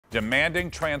demanding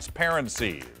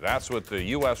transparency. That's what the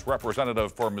U.S.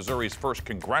 representative for Missouri's 1st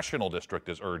Congressional District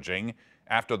is urging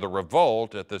after the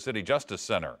revolt at the City Justice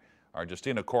Center. Our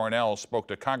Justina Coronel spoke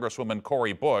to Congresswoman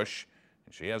Cori Bush,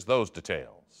 and she has those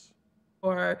details.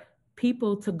 For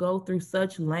people to go through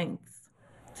such lengths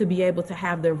to be able to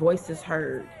have their voices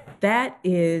heard, that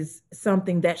is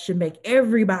something that should make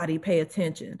everybody pay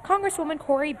attention. Congresswoman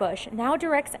Cori Bush now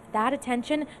directs that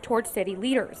attention towards city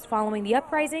leaders following the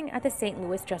uprising at the St.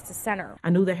 Louis Justice Center. I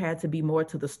knew there had to be more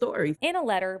to the story. In a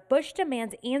letter, Bush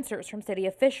demands answers from city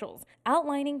officials,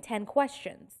 outlining 10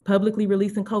 questions. Publicly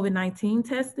releasing COVID-19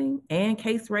 testing and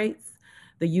case rates,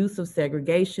 the use of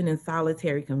segregation and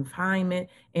solitary confinement,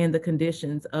 and the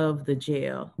conditions of the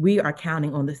jail. We are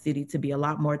counting on the city to be a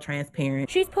lot more transparent.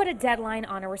 She's put a deadline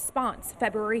on a response,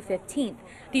 February 15th.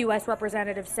 The U.S.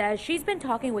 representative says she's been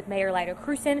talking with Mayor Lyda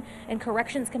Krewson and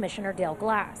Corrections Commissioner Dale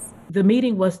Glass. The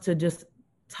meeting was to just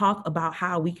talk about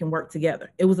how we can work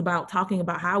together. It was about talking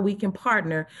about how we can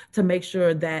partner to make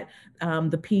sure that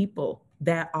the people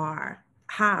that are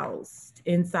housed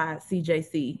inside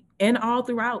CJC and all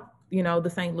throughout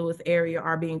the St. Louis area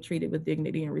are being treated with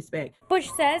dignity and respect. Bush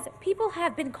says people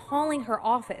have been calling her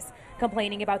office,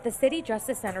 complaining about the City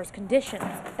Justice Center's conditions.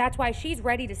 That's why she's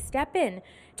ready to step in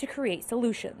to create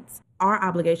solutions. Our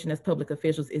obligation as public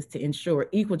officials is to ensure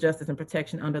equal justice and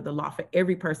protection under the law for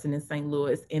every person in St.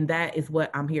 Louis, and that is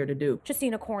what I'm here to do.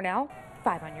 Justina Coronel,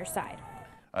 5 on your side.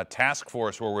 A task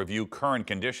force will review current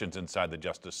conditions inside the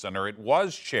Justice Center. It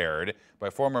was chaired by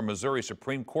former Missouri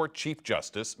Supreme Court Chief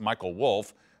Justice Michael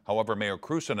Wolff. However, Mayor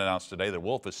Krewson announced today that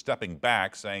Wolff is stepping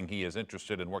back, saying he is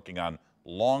interested in working on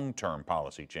long-term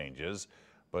policy changes,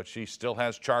 but she still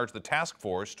has charged the task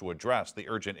force to address the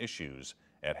urgent issues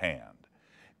at hand.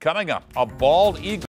 Coming up, a bald eagle